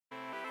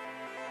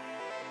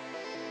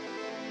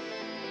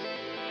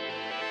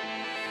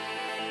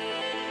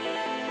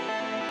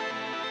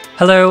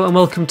Hello and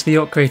welcome to the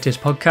York Creatives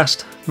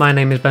podcast. My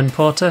name is Ben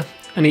Porter,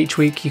 and each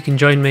week you can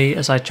join me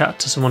as I chat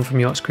to someone from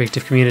York's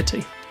creative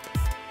community.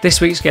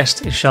 This week's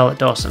guest is Charlotte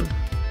Dawson.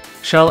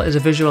 Charlotte is a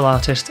visual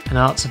artist and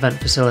arts event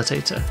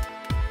facilitator.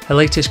 Her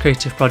latest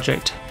creative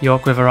project,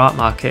 York River Art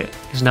Market,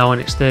 is now in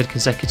its third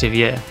consecutive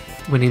year,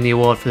 winning the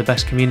award for the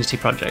Best Community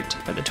Project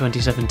at the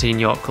 2017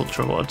 York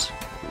Culture Awards.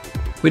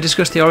 We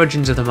discussed the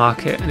origins of the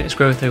market and its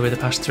growth over the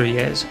past 3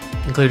 years,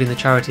 including the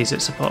charities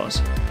it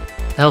supports,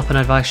 the help and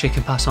advice she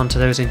can pass on to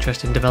those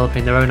interested in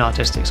developing their own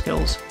artistic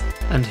skills,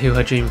 and who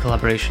her dream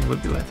collaboration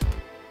would be with.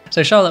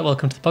 So Charlotte,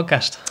 welcome to the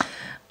podcast.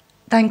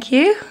 Thank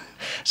you.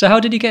 So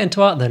how did you get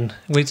into art then?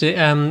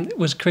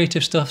 Was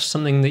creative stuff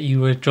something that you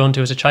were drawn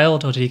to as a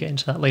child, or did you get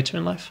into that later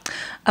in life?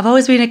 I've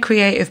always been a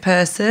creative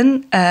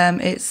person.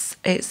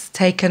 It's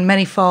taken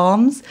many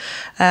forms.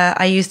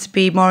 I used to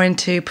be more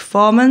into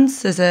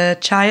performance as a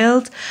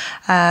child.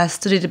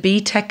 Studied a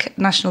BTEC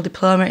National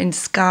Diploma in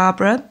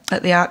Scarborough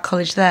at the Art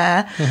College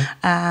there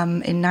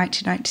in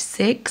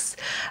 1996.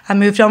 I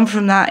moved on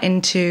from that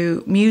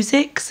into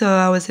music, so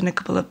I was in a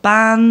couple of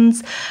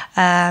bands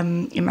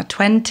in my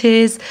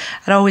 20s.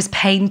 I'd always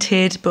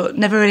painted but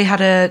never really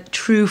had a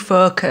true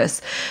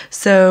focus.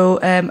 So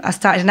I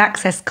started an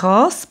access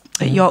course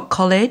at York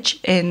College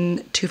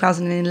in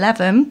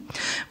 2011,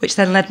 which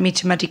then led me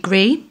to my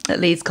degree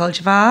at Leeds College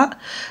of Art,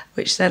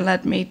 which then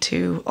led me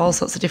to all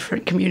sorts of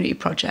different community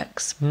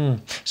projects.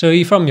 So are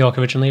you from York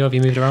originally, or have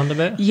you moved around a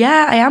bit?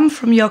 Yeah, I am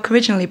from York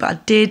originally, but I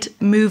did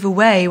move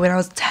away when I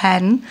was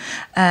 10,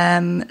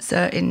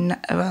 so in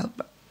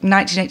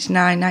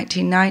 1989,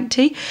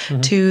 1990,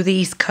 to the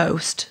East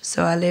Coast.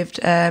 So I lived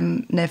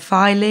near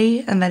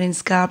Filey and then in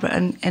Scarborough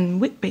and in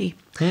Whitby.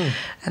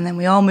 And then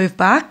we all moved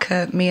back,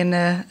 me and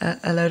a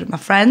load of my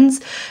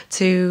friends,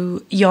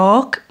 to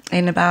York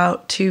in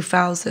about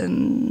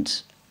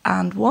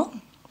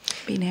 2001.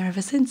 Been here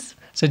ever since.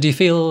 So do you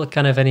feel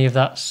kind of any of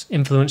that's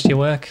influenced your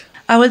work?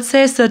 I would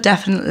say so,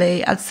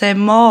 definitely. I'd say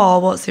more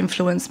what's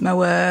influenced my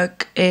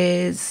work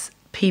is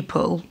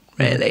people,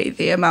 really.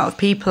 The amount of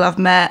people I've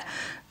met,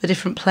 the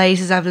different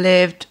places I've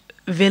lived,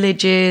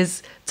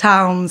 villages,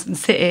 towns and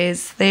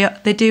cities,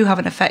 they do have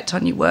an effect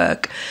on your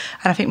work.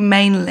 And I think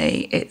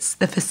mainly it's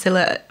the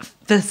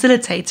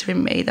facilitator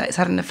in me that it's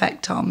had an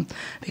effect on,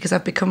 because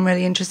I've become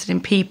really interested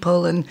in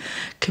people and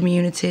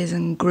communities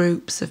and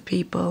groups of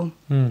people.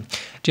 Do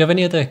you have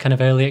any other kind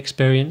of early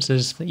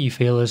experiences that you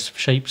feel has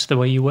shaped the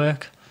way you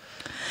work?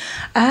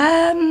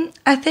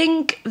 I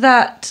think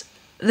that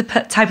the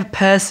type of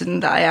person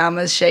that I am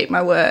has shaped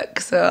my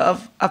work. So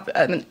I'm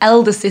an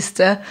elder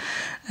sister.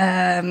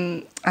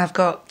 I've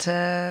got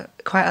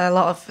quite a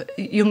lot of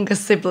younger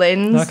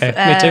siblings. Okay,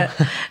 me too.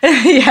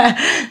 Yeah.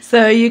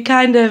 So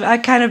I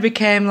kind of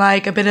became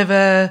like a bit of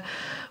a,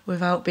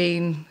 without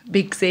being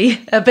bigsy,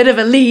 a bit of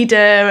a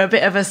leader, a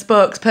bit of a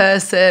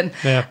spokesperson.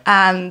 Yeah.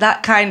 And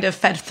that kind of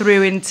fed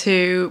through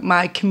into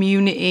my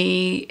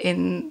community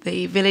in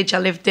the village I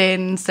lived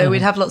in. So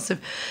we'd have lots of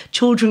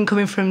children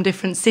coming from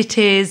different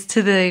cities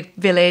to the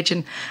village,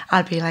 and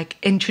I'd be like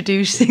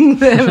introducing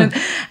them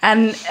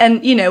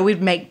and you know,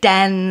 we'd make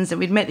dens and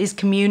we'd make these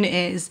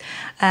communities.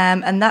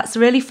 And that's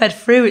really fed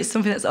through. It's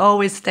something that's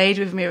always stayed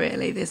with me,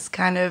 really, this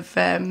kind of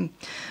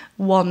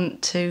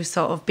want to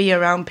sort of be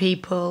around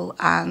people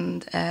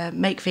and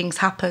make things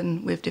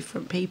happen with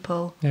different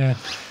people. Yeah,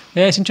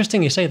 it's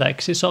interesting you say that,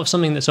 because it's sort of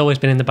something that's always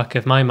been in the back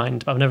of my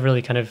mind, but I've never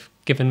really kind of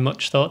given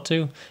much thought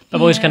to.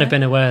 I've always kind of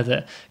been aware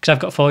that, because I've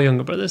got 4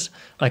 younger brothers,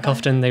 like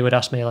often they would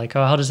ask me like,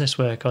 oh, how does this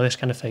work, or this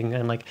kind of thing,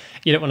 and like,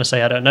 you don't want to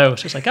say I don't know,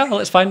 so it's like, oh, well,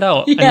 let's find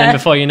out. And then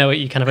before you know it,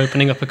 you're kind of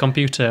opening up a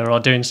computer or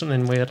doing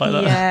something weird like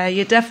that. Yeah,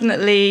 you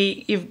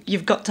definitely,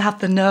 you've got to have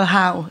the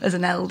know-how as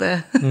an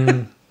elder.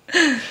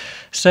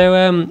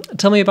 So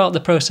tell me about the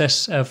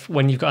process of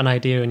when you've got an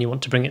idea and you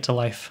want to bring it to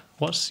life.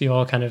 What's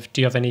your kind of,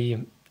 do you have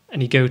any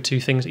go-to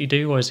things that you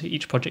do, or is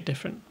each project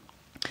different?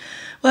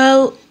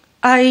 Well,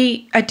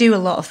 I do a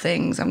lot of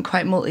things. I'm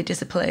quite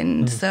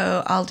multidisciplined,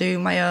 so I'll do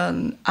my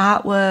own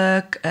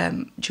artwork,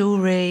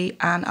 jewellery,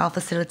 and I'll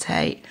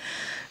facilitate.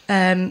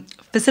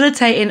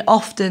 Facilitating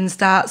often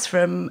starts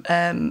from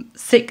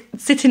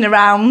sitting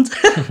around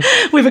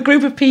with a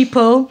group of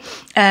people,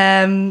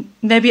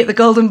 maybe at the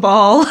Golden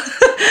Ball,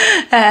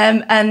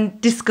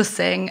 and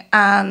discussing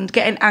and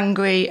getting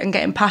angry and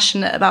getting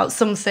passionate about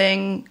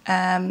something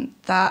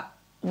that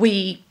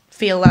we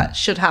feel that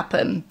should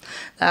happen,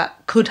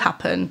 that could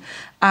happen,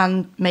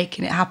 and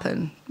making it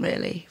happen,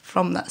 really,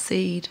 from that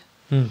seed.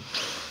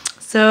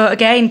 So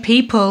again,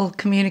 people,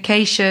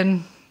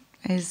 communication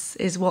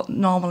is what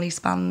normally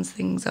spans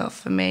things off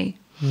for me.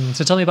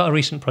 So tell me about a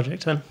recent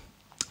project then.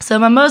 So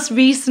my most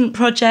recent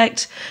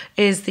project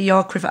is the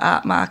York River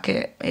Art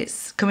Market.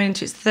 It's coming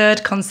into its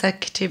 3rd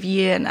consecutive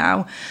year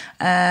now,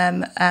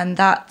 and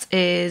that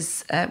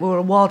is, we're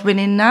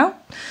award-winning now.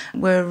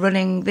 We're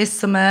running this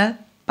summer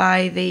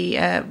by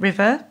the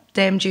river,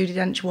 Dame Judi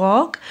Dench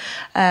Walk,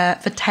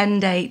 for 10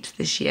 dates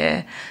this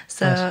year.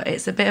 So nice.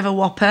 It's a bit of a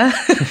whopper,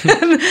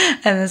 and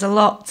there's a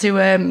lot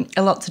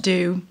to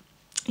do.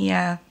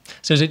 Yeah.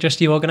 So is it just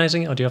you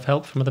organising it, or do you have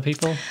help from other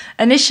people?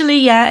 Initially,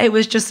 yeah, it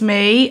was just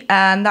me,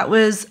 and that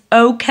was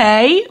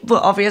okay.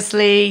 But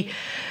obviously,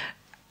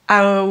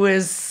 I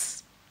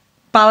was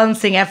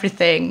balancing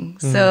everything.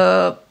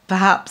 So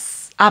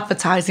perhaps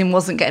advertising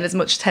wasn't getting as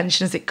much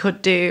attention as it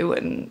could do,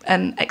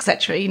 and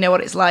etc. You know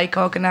what it's like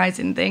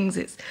organising things.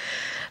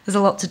 There's a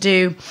lot to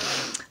do.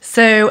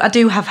 So I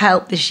do have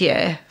help this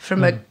year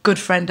from a good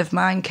friend of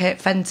mine, Kate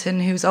Fenton,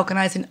 who's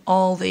organising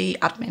all the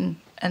admin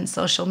and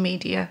social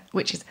media,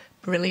 which is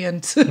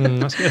brilliant.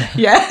 That's good.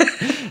 Yeah.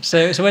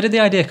 So where did the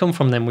idea come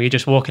from then? Were you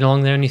just walking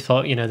along there and you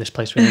thought, this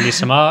place really needs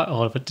some art,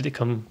 or did it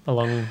come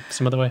along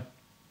some other way?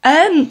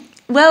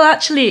 Well,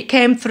 actually, it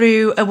came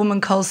through a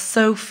woman called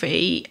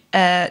Sophie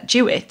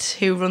Jewett,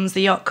 who runs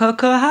the Yacht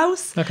Cocoa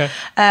House. Okay.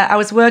 I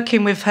was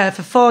working with her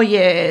for 4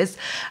 years,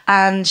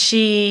 and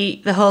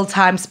she, the whole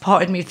time,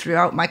 supported me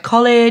throughout my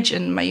college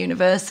and my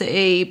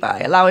university by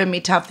allowing me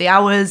to have the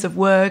hours of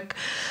work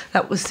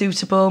that was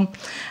suitable.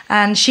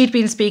 And she'd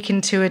been speaking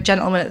to a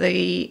gentleman at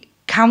the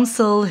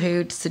council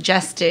who'd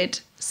suggested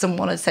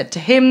someone had said to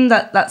him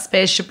that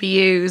space should be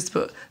used,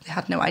 but they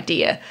had no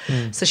idea.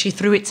 So she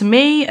threw it to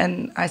me,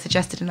 and I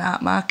suggested an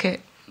art market,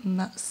 and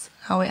that's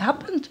how it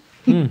happened.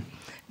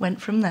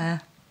 Went from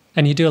there.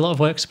 And you do a lot of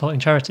work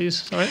supporting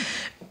charities, is that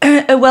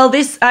right? Well,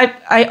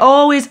 I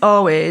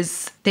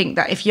always think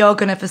that if you're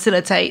going to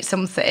facilitate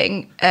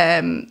something,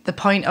 the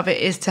point of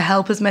it is to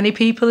help as many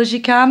people as you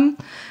can.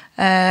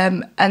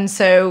 And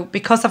so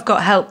because I've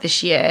got help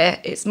this year,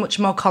 it's much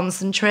more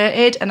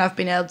concentrated, and I've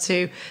been able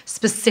to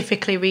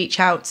specifically reach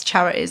out to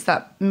charities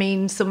that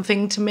mean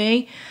something to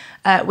me.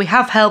 We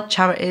have helped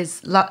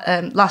charities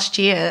last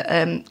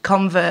year,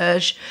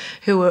 Converge,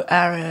 who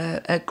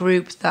are a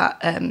group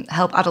that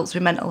help adults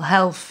with mental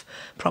health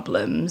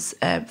problems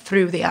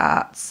through the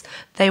arts.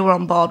 They were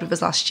on board with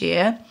us last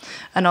year.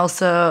 And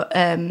also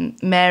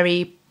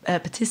Mary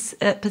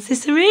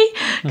Patisserie,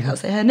 can't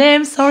say her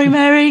name, sorry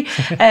Mary.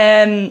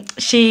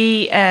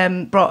 She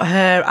brought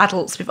her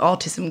adults with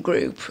autism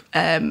group,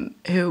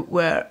 who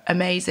were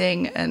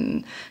amazing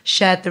and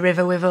shared the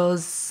river with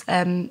us.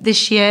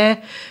 This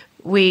year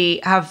we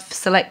have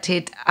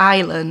selected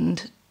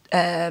Ireland,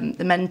 the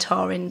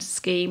mentoring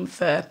scheme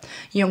for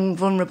young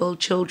vulnerable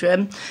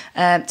children,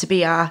 to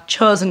be our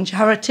chosen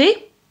charity.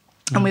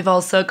 And we've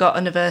also got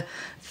another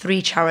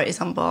 3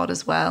 charities on board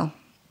as well.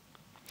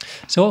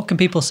 So what can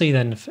people see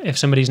then if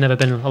somebody's never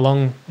been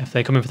along, if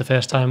they come in for the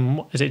first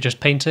time? Is it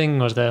just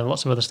painting, or is there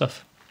lots of other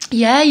stuff?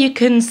 Yeah, you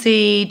can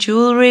see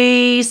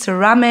jewellery,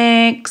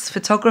 ceramics,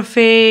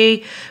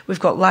 photography. We've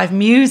got live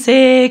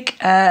music.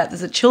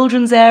 There's a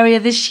children's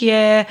area this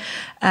year.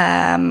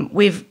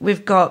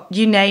 We've got,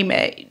 you name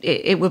it,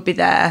 it would be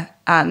there.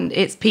 And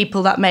it's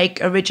people that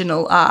make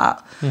original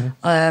art,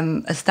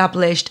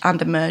 established and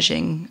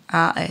emerging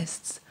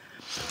artists.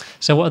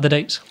 So what are the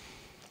dates?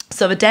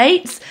 So the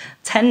dates,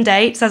 10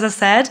 dates, as I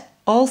said,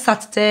 all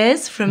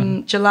Saturdays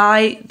from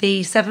July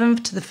the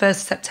 7th to the 1st of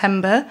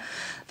September.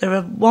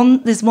 There's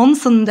one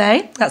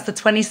Sunday, that's the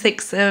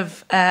 26th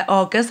of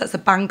August, that's a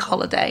bank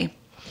holiday.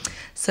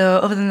 So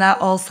other than that,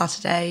 all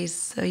Saturdays,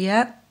 so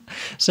yeah.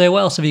 So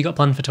what else have you got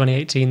planned for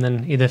 2018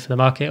 then, either for the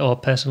market or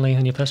personally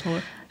in your personal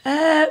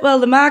work? Well,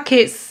 the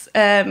market's,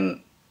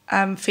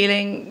 I'm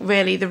feeling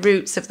really the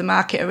roots of the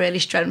market are really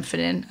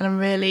strengthening, and I'm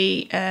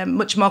really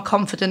much more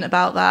confident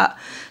about that.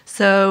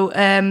 So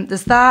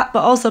there's that, but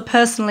also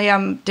personally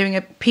I'm doing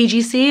a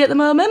PGC at the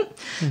moment.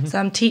 So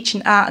I'm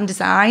teaching art and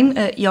design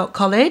at York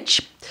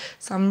College.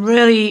 So I'm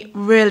really,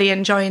 really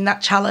enjoying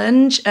that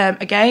challenge.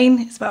 Again,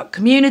 it's about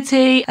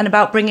community and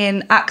about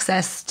bringing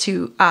access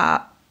to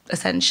art,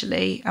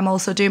 essentially. I'm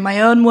also doing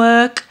my own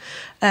work.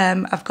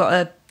 I'm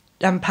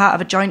part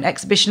of a joint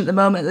exhibition at the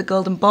moment at the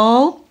Golden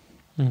Ball,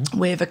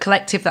 with a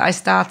collective that I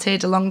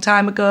started a long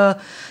time ago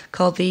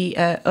called the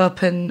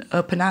Open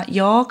Art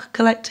York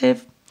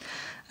Collective.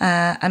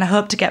 And I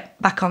hope to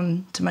get back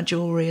on to my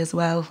jewellery as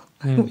well,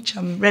 which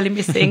I'm really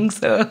missing.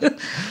 So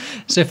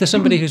if there's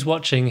somebody who's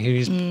watching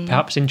who's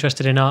perhaps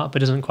interested in art but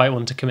doesn't quite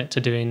want to commit to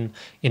doing,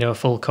 a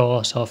full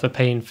course or for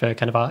paying for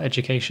kind of art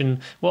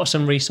education, what are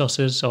some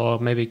resources or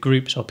maybe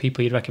groups or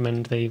people you'd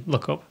recommend they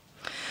look up?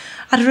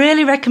 I'd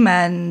really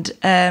recommend,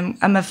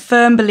 I'm a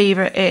firm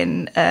believer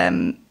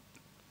in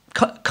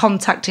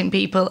contacting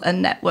people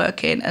and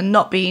networking and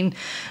not being,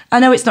 I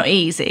know it's not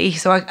easy,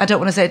 so I don't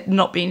want to say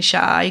not being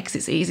shy, because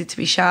it's easy to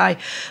be shy,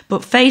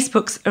 but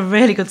Facebook's a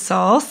really good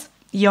source.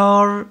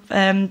 Your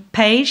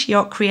page,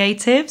 your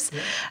creatives.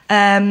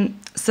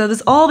 So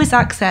there's always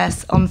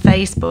access on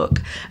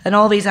Facebook and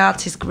all these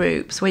artist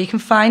groups where you can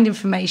find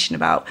information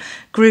about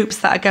groups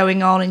that are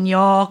going on in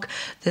York.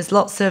 There's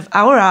lots of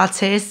our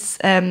artists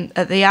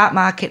at the art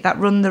market that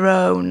run their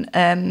own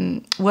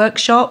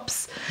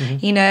workshops,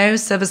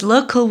 so there's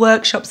local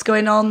workshops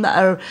going on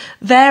that are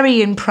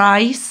vary in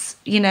price,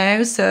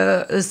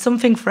 so there's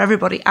something for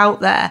everybody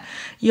out there.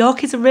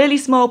 York is a really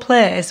small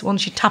place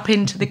once you tap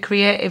into the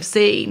creative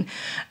scene.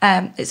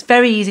 It's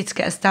very easy to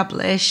get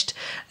established,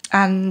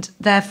 and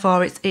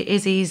therefore it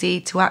is easy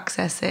to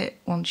access it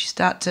once you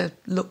start to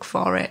look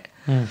for it.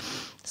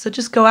 So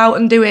just go out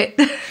and do it.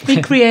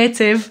 Be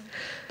creative.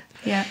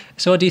 Yeah.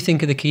 So what do you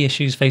think are the key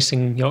issues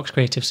facing York's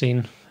creative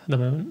scene at the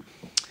moment?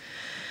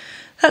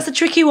 That's a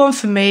tricky one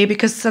for me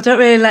because I don't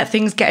really let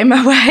things get in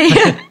my way.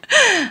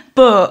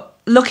 But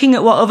looking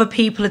at what other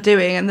people are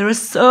doing, and there are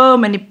so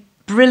many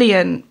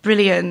brilliant,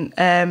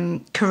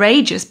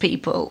 courageous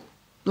people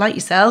like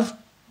yourself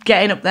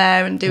getting up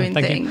there and doing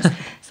things.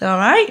 It's all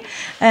right.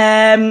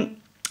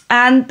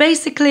 And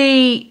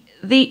basically,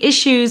 the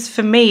issues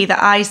for me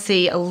that I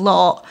see a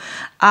lot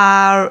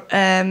are,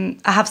 I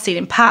have seen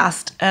in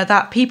past,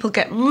 that people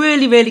get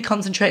really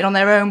concentrated on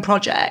their own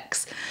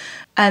projects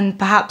and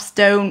perhaps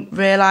don't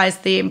realise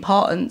the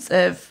importance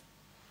of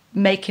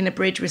making a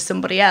bridge with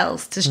somebody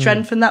else to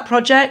strengthen that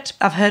project.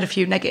 I've heard a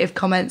few negative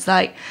comments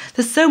like,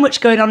 there's so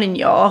much going on in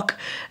York,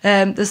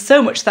 there's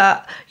so much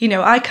that,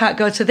 I can't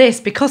go to this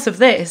because of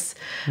this.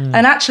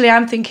 And actually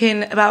I'm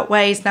thinking about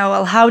ways now,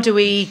 well, how do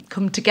we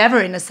come together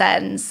in a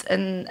sense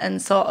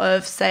and sort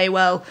of say,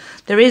 well,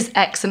 there is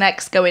X and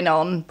X going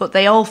on, but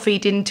they all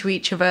feed into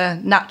each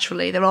other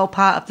naturally. They're all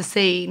part of the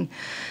scene.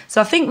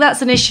 So I think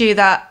that's an issue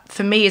that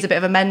for me is a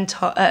bit of a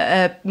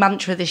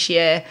mantra this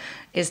year,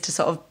 is to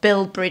sort of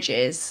build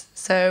bridges.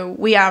 So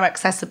we are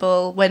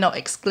accessible, we're not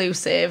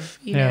exclusive,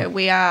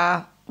 we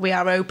are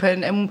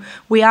open, and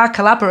we are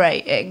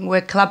collaborating. We're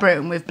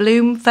collaborating with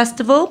Bloom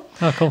Festival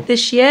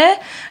this year.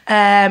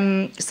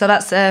 So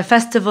that's a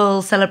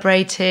festival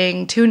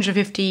celebrating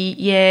 250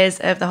 years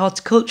of the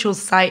Horticultural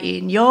Society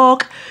in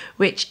York,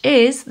 which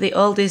is the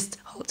oldest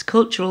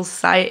horticultural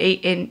society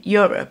in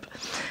Europe.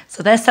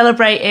 So they're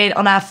celebrating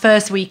on our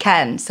first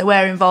weekend, so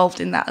we're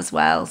involved in that as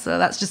well. So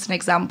that's just an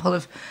example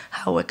of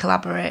how we're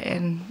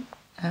collaborating.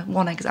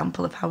 One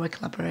example of how we're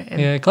collaborating.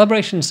 Yeah,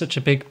 collaboration is such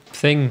a big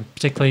thing,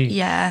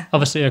 particularly,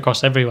 obviously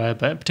across everywhere,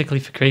 but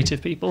particularly for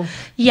creative people.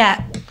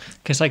 Yeah.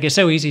 Because it's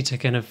so easy to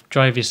kind of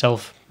drive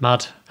yourself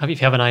mad if you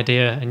have an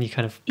idea and you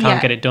kind of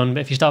can't get it done. But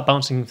if you start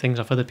bouncing things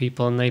off other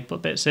people and they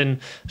put bits in,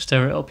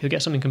 stir it up, you'll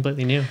get something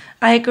completely new.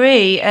 I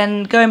agree.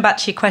 And going back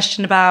to your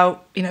question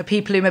about,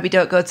 people who maybe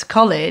don't go to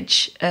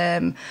college,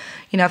 I've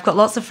got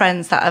lots of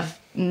friends that have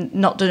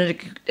not done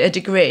a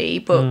degree,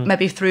 but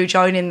maybe through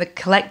joining the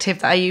collective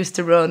that I used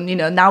to run,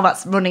 now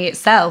that's running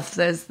itself.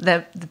 There's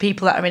the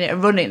people that are in it are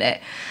running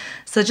it.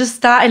 So just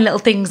starting little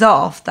things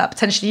off that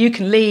potentially you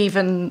can leave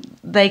and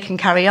they can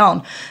carry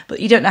on,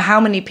 but you don't know how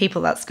many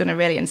people that's going to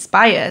really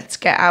inspire to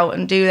get out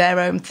and do their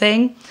own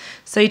thing.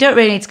 So you don't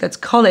really need to go to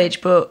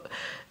college, but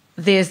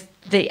the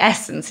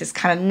essence is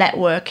kind of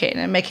networking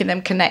and making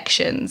them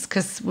connections,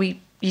 because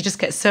you just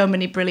get so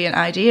many brilliant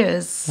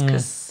ideas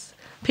because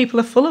people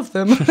are full of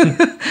them.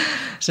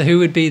 So who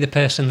would be the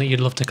person that you'd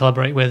love to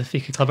collaborate with if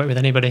you could collaborate with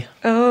anybody?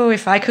 Oh,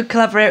 if I could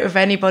collaborate with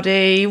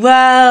anybody,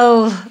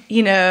 well,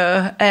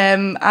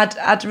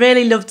 I'd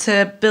really love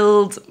to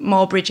build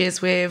more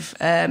bridges with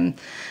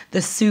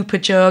the Super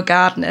Joe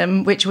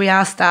Gardner, which we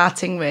are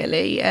starting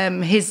really.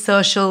 His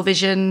social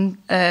vision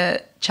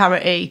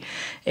charity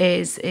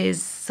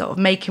is sort of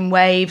making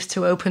waves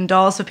to open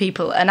doors for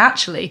people, and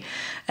actually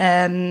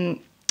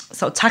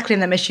sort of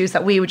tackling them issues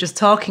that we were just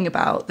talking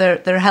about.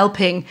 They're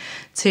helping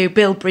to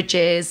build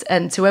bridges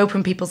and to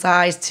open people's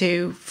eyes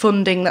to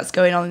funding that's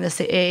going on in the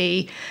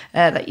city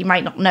that you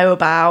might not know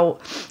about.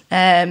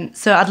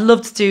 So I'd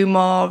love to do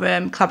more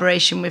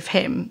collaboration with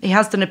him. He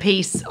has done a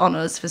piece on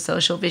us for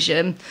Social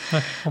Vision.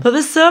 But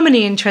there's so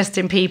many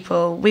interesting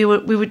people. We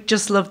would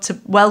just love to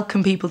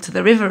welcome people to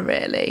the river,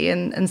 really,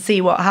 and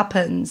see what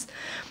happens.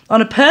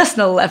 On a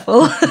personal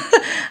level,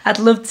 I'd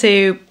love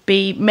to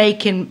be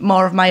making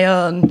more of my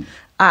own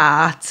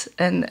art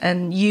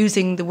and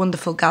using the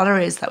wonderful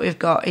galleries that we've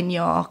got in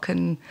York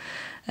and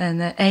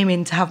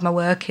aiming to have my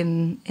work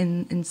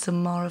in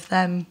some more of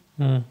them.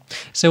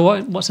 So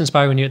what's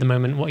inspiring you at the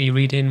moment? What are you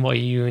reading? Do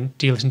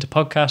you listen to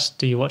podcasts?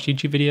 Do you watch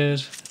YouTube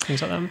videos?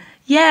 Things like that?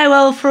 Yeah,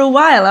 well, for a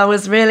while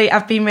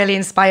I've been really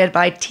inspired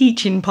by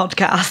teaching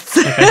podcasts.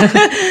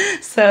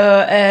 Okay.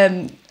 So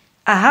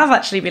I have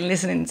actually been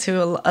listening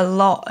to a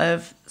lot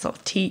of sort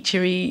of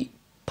teachery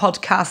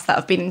podcasts that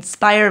have been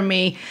inspiring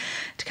me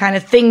to kind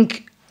of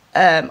think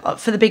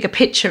for the bigger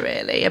picture,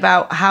 really,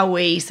 about how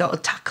we sort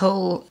of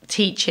tackle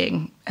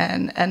teaching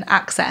and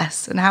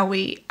access, and how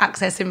we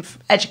access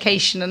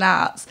education and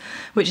arts,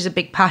 which is a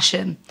big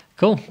passion.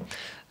 Cool.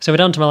 So we're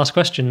down to my last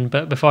question,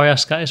 but before I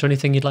ask that, is there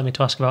anything you'd like me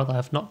to ask about that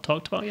I've not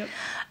talked about yet?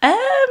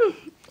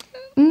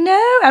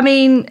 No, I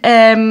mean,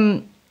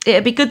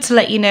 it'd be good to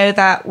let you know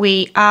that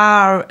we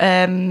are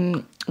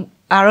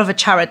our other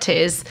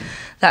charities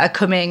that are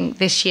coming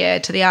this year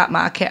to the art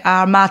market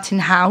are Martin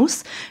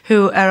House,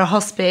 who are a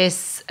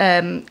hospice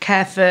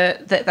care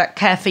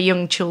for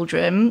young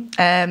children,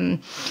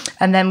 and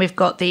then we've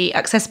got the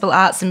Accessible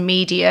Arts and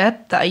Media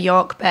that are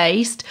York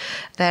based.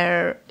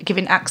 They're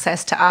giving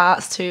access to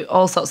arts to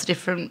all sorts of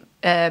different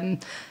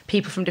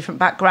people from different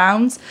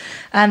backgrounds,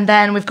 and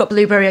then we've got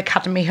Blueberry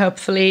Academy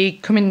hopefully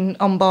coming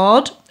on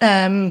board,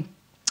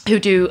 who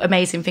do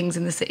amazing things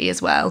in the city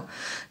as well.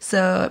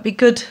 So it'd be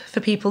good for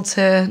people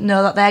to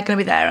know that they're going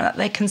to be there and that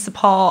they can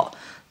support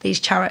these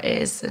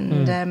charities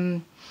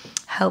and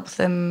help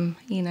them,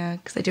 you know,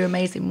 because they do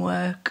amazing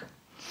work.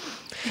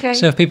 Okay.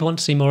 So if people want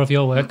to see more of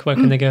your work, where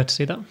can they go to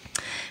see that?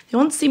 If you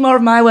want to see more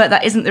of my work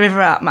that isn't the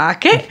River Art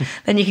Market,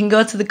 then you can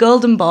go to the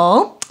Golden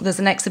Ball. There's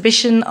an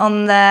exhibition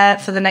on there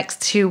for the next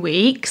 2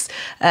 weeks.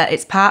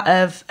 It's part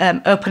of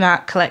Open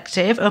Art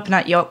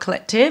York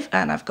Collective,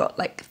 and I've got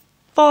like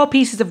 4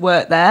 pieces of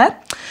work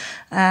there.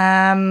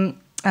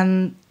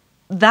 And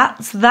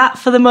that's that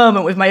for the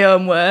moment with my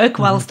own work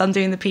whilst I'm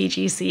doing the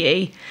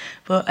PGCE.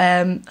 But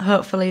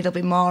hopefully there'll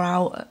be more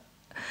out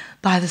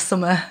by the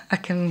summer. I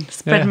can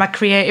spread my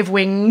creative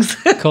wings.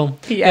 Cool.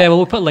 Yeah, well,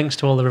 we'll put links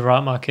to all the River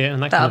Art Market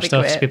and that kind of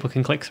stuff great. so people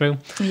can click through.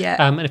 Yeah.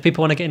 And if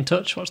people want to get in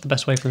touch, what's the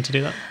best way for them to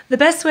do that? The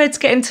best way to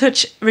get in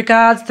touch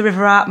regards the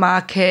River Art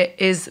Market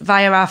is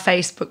via our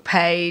Facebook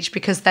page,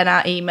 because then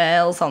our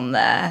email's on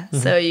there.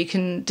 So you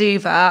can do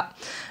that.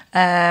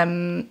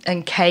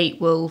 And Kate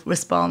will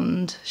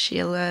respond.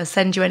 She'll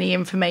send you any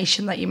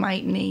information that you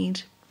might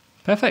need.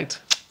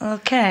 Perfect.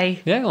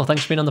 Okay. Yeah, well,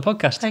 thanks for being on the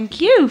podcast.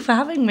 Thank you for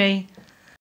having me.